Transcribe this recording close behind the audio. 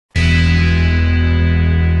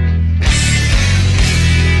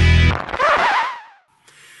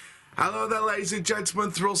ladies and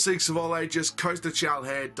gentlemen, thrill seekers of all ages, Coaster Child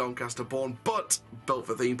here, Doncaster born, but built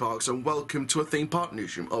for theme parks, and welcome to a Theme Park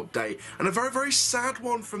Newsroom update, and a very, very sad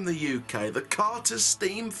one from the UK, the Carter's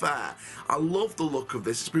Theme Fair. I love the look of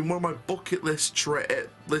this. It's been one of my bucket list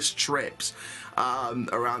trips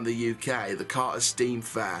around the UK, the Carter's Theme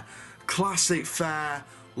Fair. Classic fair,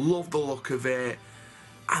 love the look of it,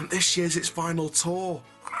 and this year's its final tour.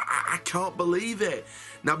 I can't believe it.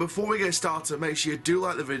 Now, before we get started, make sure you do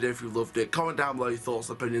like the video if you loved it, comment down below your thoughts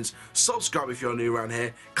and opinions, subscribe if you're new around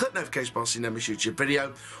here, click notification bell so you never miss a YouTube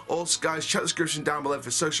video. Also, guys, check the description down below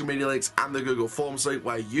for social media links and the Google Forms link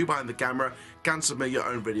where you behind the camera can submit your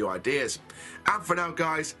own video ideas. And for now,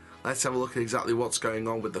 guys, let's have a look at exactly what's going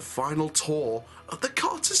on with the final tour of the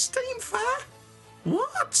Carter's Theme Fair.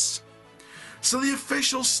 What? So the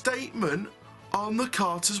official statement on the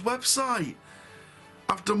Carter's website.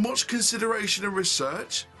 After much consideration and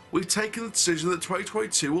research, we've taken the decision that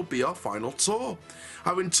 2022 will be our final tour.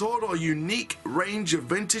 Having toured our unique range of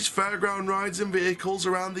vintage fairground rides and vehicles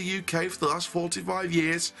around the UK for the last 45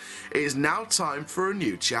 years, it is now time for a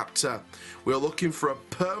new chapter. We are looking for a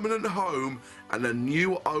permanent home and a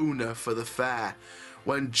new owner for the fair.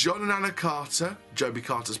 When John and Anna Carter, Joby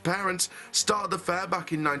Carter's parents, started the fair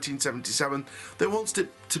back in 1977, they wanted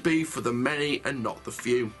it to be for the many and not the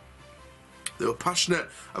few. They were passionate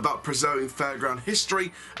about preserving fairground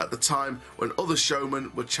history at the time when other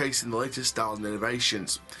showmen were chasing the latest styles and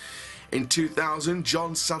innovations. In 2000,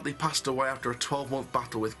 John sadly passed away after a 12-month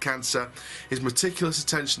battle with cancer. His meticulous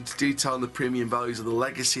attention to detail and the premium values of the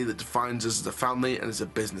legacy that defines us as a family and as a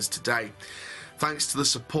business today. Thanks to the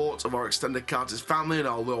support of our extended Carter's family and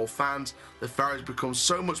our loyal fans, the fair has become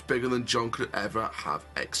so much bigger than John could ever have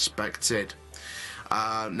expected.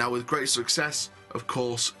 Now, with great success, of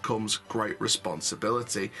course, comes great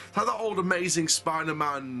responsibility. It's like that old amazing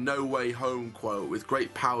Spider-Man No Way Home quote, with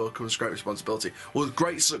great power comes great responsibility. Well, with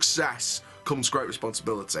great success comes great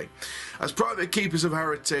responsibility. As private keepers of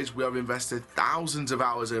heritage, we have invested thousands of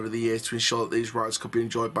hours over the years to ensure that these rides could be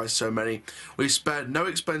enjoyed by so many. We've spared no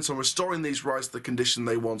expense on restoring these rides to the condition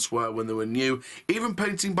they once were when they were new, even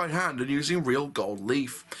painting by hand and using real gold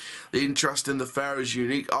leaf. The interest in the fair's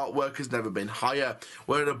unique artwork has never been higher.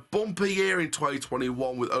 We're in a bumper year in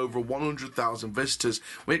 2021 with over 100,000 visitors.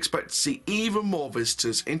 We expect to see even more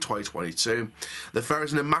visitors in 2022. The fair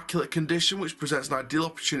is in immaculate condition, which presents an ideal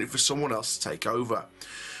opportunity for someone else to take over.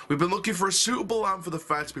 We've been looking for a suitable land for the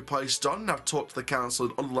fair to be placed on, and I've talked to the council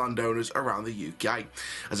and other landowners around the UK.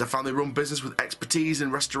 As a family-run business with expertise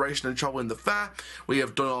in restoration and travel in the fair, we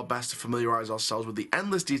have done our best to familiarise ourselves with the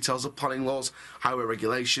endless details of planning laws, highway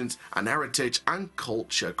regulations, and heritage and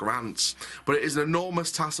culture grants. But it is an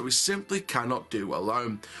enormous task that we simply cannot do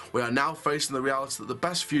alone. We are now facing the reality that the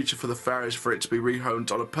best future for the fair is for it to be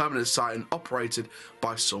rehomed on a permanent site and operated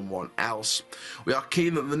by someone else. We are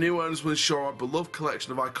keen that the new owners will ensure our beloved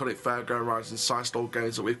collection of iconic fairground rides and side-stall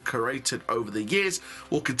games that we've curated over the years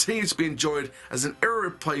will continue to be enjoyed as an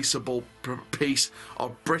irreplaceable piece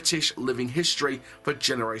of British living history for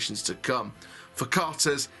generations to come. For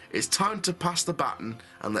Carter's, it's time to pass the baton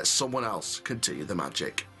and let someone else continue the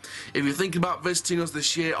magic. If you're thinking about visiting us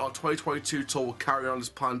this year, our 2022 tour will carry on as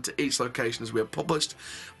planned to each location as we have published.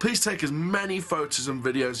 Please take as many photos and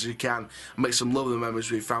videos as you can and make some lovely memories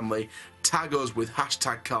with your family. Tag us with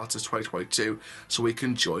 #Carters2022 so we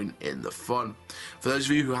can join in the fun. For those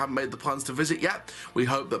of you who haven't made the plans to visit yet, we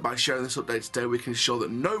hope that by sharing this update today we can ensure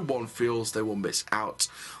that no one feels they will miss out.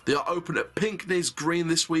 They are open at Pinkney's Green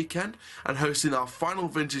this weekend and hosting our final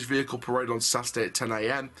vintage vehicle parade on Saturday at 10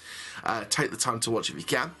 AM. Take the time to watch if you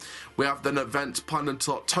can. We have an event planned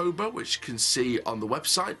until October, which you can see on the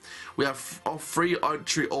website. We have free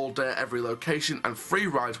entry all day at every location and free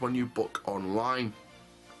rides when you book online.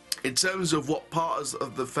 In terms of what parts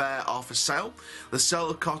of the fair are for sale, the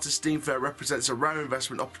sale of Carter's Theme Fair represents a rare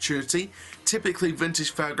investment opportunity. Typically,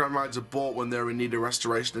 vintage fairground rides are bought when they're in need of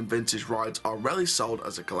restoration, and vintage rides are rarely sold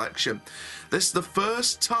as a collection. This is the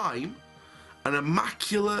first time an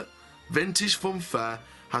immaculate vintage fun fair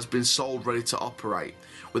has been sold ready to operate.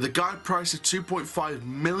 With a guide price of £2.5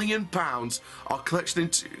 million, our collection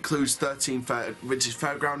includes 13 vintage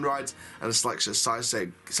fairground rides and a selection of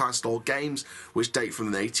side-stall games which date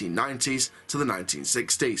from the 1890s to the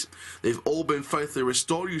 1960s. They've all been faithfully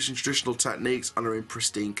restored using traditional techniques and are in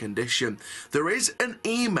pristine condition. There is an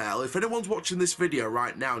email, if anyone's watching this video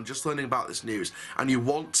right now and just learning about this news and you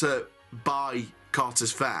want to buy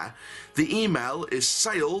Carter's Fair, the email is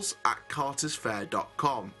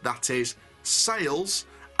sales@cartersfair.com. That is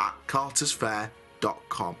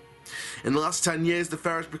sales@cartersfair.com. In the last 10 years, the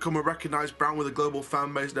fair has become a recognised brand with a global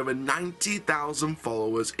fan base and over 90,000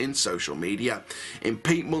 followers in social media. In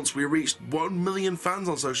peak months, we reached 1 million fans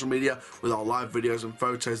on social media with our live videos and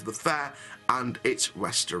photos of the fair and its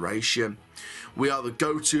restoration. We are the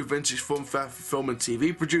go-to vintage fun fair for film and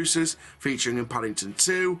TV producers, featuring in Paddington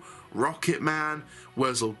 2, Rocket Man,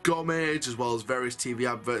 Wurzel Gummidge, as well as various TV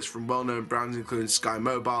adverts from well-known brands including Sky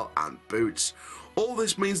Mobile and Boots. All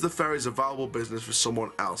this means the fair is a viable business for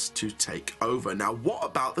someone else to take over. Now, what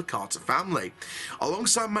about the Carter family?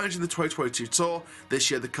 Alongside managing the 2022 tour,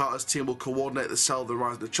 this year the Carter's team will coordinate the sale of the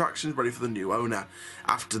rising attractions ready for the new owner.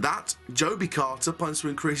 After that, Joby Carter plans to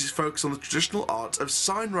increase his focus on the traditional art of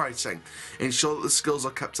sign writing, ensure that the skills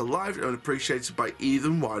are kept alive and appreciated by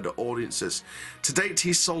even wider audiences. To date,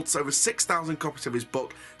 he's sold over 6,000 copies of his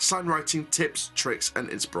book, Sign Writing Tips, Tricks and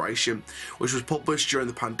Inspiration, which was published during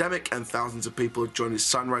the pandemic, and thousands of people have joined his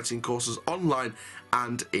sign writing courses online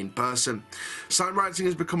and in person. Sign writing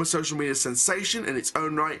has become a social media sensation in its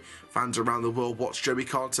own right. Fans around the world watch Joby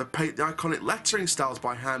Carter paint the iconic lettering styles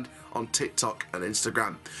by hand on TikTok and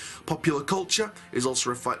Instagram. Popular culture is also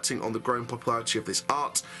reflecting on the growing popularity of this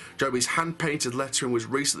art. Joby's hand-painted lettering was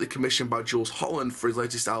recently commissioned by Jules Holland for his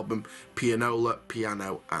latest album, Pianola,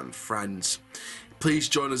 Piano and Friends. Please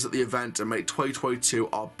join us at the event and make 2022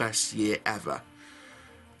 our best year ever.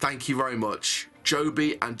 Thank you very much,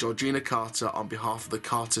 Joby and Georgina Carter, on behalf of the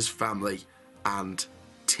Carter's family and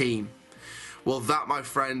team. Well, that, my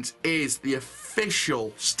friends, is the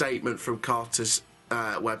official statement from Carter's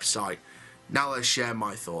website. Now let's share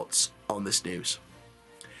my thoughts on this news.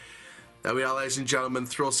 There we are, ladies and gentlemen,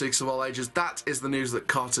 thrill seekers of all ages. That is the news that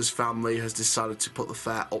Carter's family has decided to put the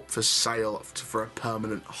fair up for sale for a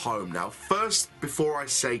permanent home. Now, first, before I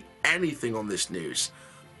say anything on this news,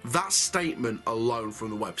 that statement alone from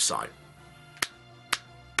the website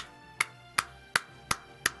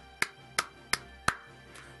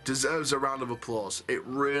deserves a round of applause. It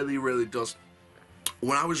really, really does.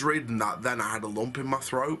 When I was reading that, then I had a lump in my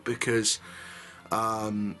throat, because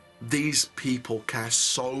these people care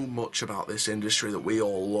so much about this industry that we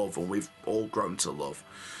all love and we've all grown to love.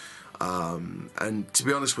 And to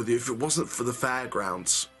be honest with you, if it wasn't for the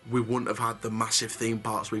fairgrounds, we wouldn't have had the massive theme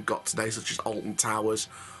parks we've got today, such as Alton Towers,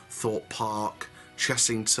 Thorpe Park,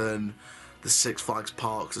 Chessington, the Six Flags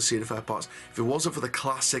parks, the Cedar Fair parks. If it wasn't for the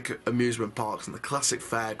classic amusement parks and the classic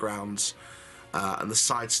fairgrounds and the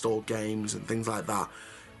side store games and things like that,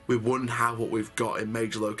 we wouldn't have what we've got in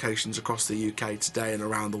major locations across the UK today and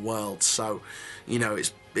around the world. So, you know,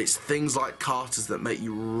 it's things like Carter's that make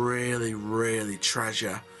you really, really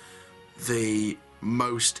treasure the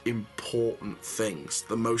most important things,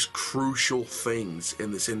 the most crucial things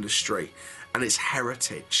in this industry, and it's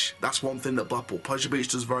heritage. That's one thing that Blackpool Pleasure Beach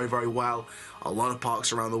does very, very well. A lot of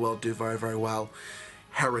parks around the world do very, very well.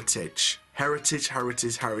 Heritage. Heritage,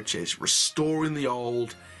 heritage, heritage. Restoring the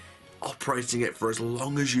old, operating it for as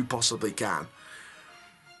long as you possibly can.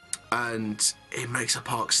 And it makes a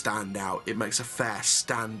park stand out. It makes a fair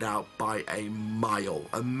stand out by a mile,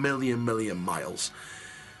 a million miles.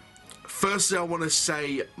 Firstly, I want to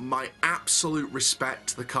say my absolute respect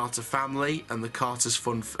to the Carter family and the Carter's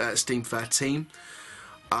Steam Fair team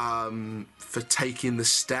for taking the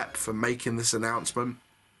step, for making this announcement.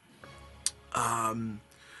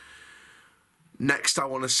 Next, I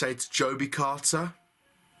want to say to Joby Carter,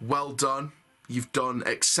 well done. You've done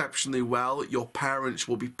exceptionally well. Your parents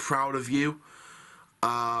will be proud of you.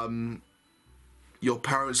 Your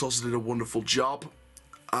parents also did a wonderful job.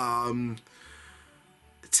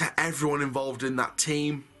 To everyone involved in that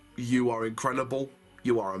team, you are incredible.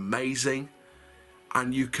 You are amazing.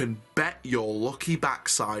 And you can bet your lucky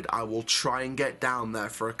backside I will try and get down there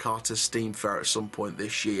for a Carter Steam Fair at some point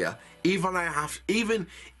this year. Even if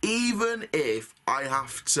I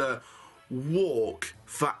have to walk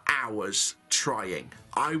for hours trying,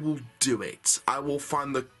 I will do it. I will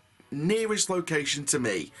find the nearest location to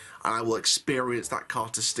me and I will experience that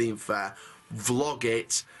Carter Steam Fair, vlog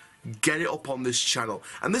it, get it up on this channel.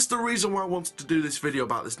 And this is the reason why I wanted to do this video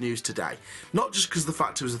about this news today. Not just because the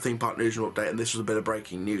fact it was a Theme Park Newsroom update and this was a bit of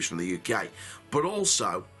breaking news from the UK, but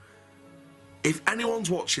also, if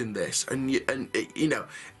anyone's watching this and you know,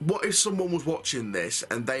 what if someone was watching this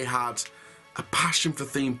and they had a passion for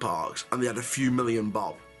theme parks and they had a few million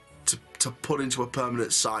bob to put into a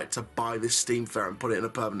permanent site, to buy this Steam Fair and put it in a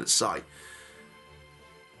permanent site?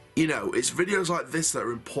 You know, it's videos like this that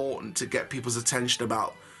are important to get people's attention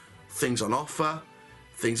about things on offer,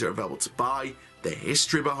 things that are available to buy, the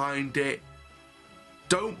history behind it.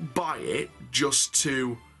 Don't buy it just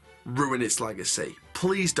to ruin its legacy.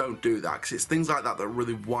 Please don't do that, because it's things like that that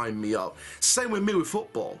really wind me up. Same with me with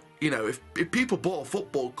football. you know, if people bought a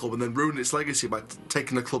football club and then ruined its legacy by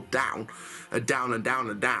taking the club down and down and down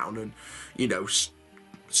and down and, you know,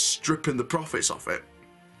 stripping the profits off it,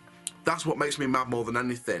 that's what makes me mad more than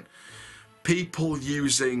anything. People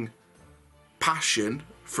using passion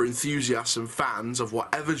for enthusiasm, fans of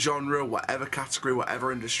whatever genre, whatever category,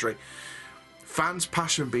 whatever industry, fans'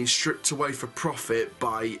 passion being stripped away for profit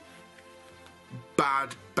by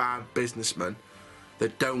bad businessmen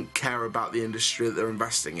that don't care about the industry that they're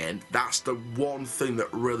investing in. That's the one thing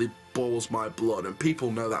that really boils my blood, and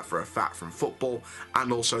people know that for a fact from football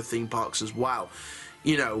and also theme parks as well.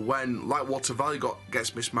 You know, when like Water Valley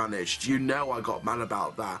gets mismanaged, you know I got mad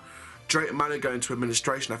about that. Drayton Manor going to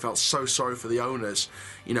administration, I felt so sorry for the owners,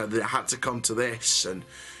 you know, that it had to come to this, and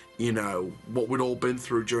you know, what we'd all been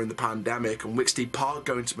through during the pandemic, and Wicksteed Park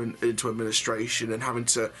going into administration and having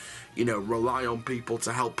to, you know, rely on people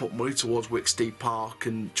to help put money towards Wicksteed Park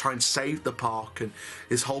and try and save the park, and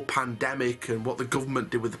this whole pandemic and what the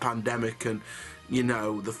government did with the pandemic, and, you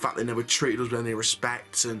know, the fact they never treated us with any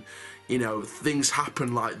respect, and, you know, things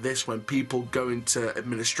happen like this when people go into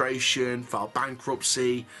administration, file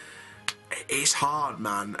bankruptcy. It's hard,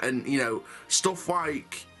 man. And, you know, stuff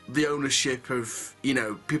like the ownership of, you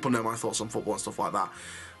know, people know my thoughts on football and stuff like that,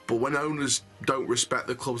 but when owners don't respect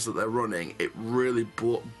the clubs that they're running, it really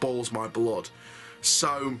boils my blood.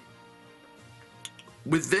 So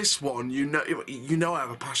with this one, you know I have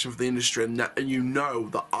a passion for the industry, and you know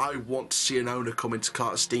that I want to see an owner come into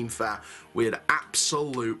Carter's Theme Fair with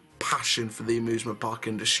absolute passion for the amusement park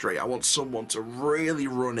industry. I want someone to really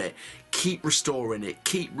run it, keep restoring it,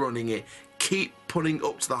 keep running it, keep putting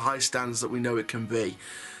up to the high standards that we know it can be.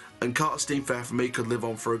 And Carter's Theme Fair for me could live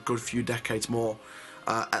on for a good few decades more,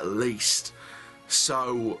 at least.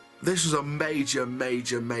 So this was a major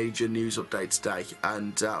news update today,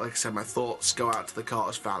 and like I said, my thoughts go out to the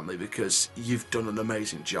Carter's family because you've done an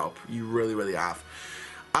amazing job. You really have.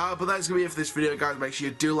 But that's going to be it for this video, guys. Make sure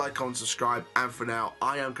you do like, comment, subscribe, and for now,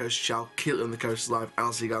 I am Coach Chal, keep it on the Coast Live, and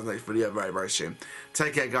I'll see you guys in the next video very soon.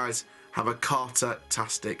 Take care, guys. Have a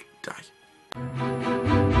Carter-tastic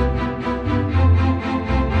day.